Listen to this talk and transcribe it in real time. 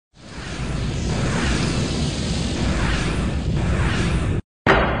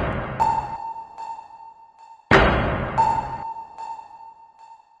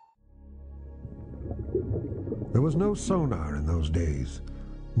There was no sonar in those days,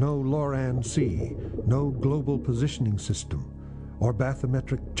 no LORAN-C, no global positioning system, or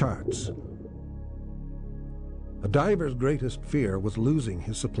bathymetric charts. A diver's greatest fear was losing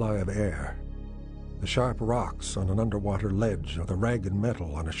his supply of air. The sharp rocks on an underwater ledge or the ragged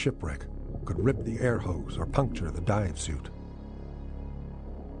metal on a shipwreck could rip the air hose or puncture the dive suit.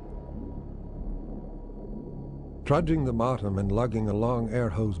 Trudging the bottom and lugging a long air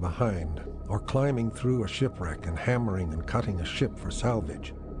hose behind, or climbing through a shipwreck and hammering and cutting a ship for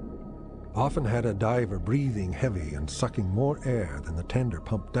salvage, often had a diver breathing heavy and sucking more air than the tender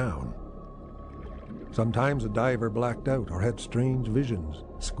pumped down. Sometimes a diver blacked out or had strange visions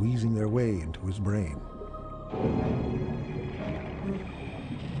squeezing their way into his brain.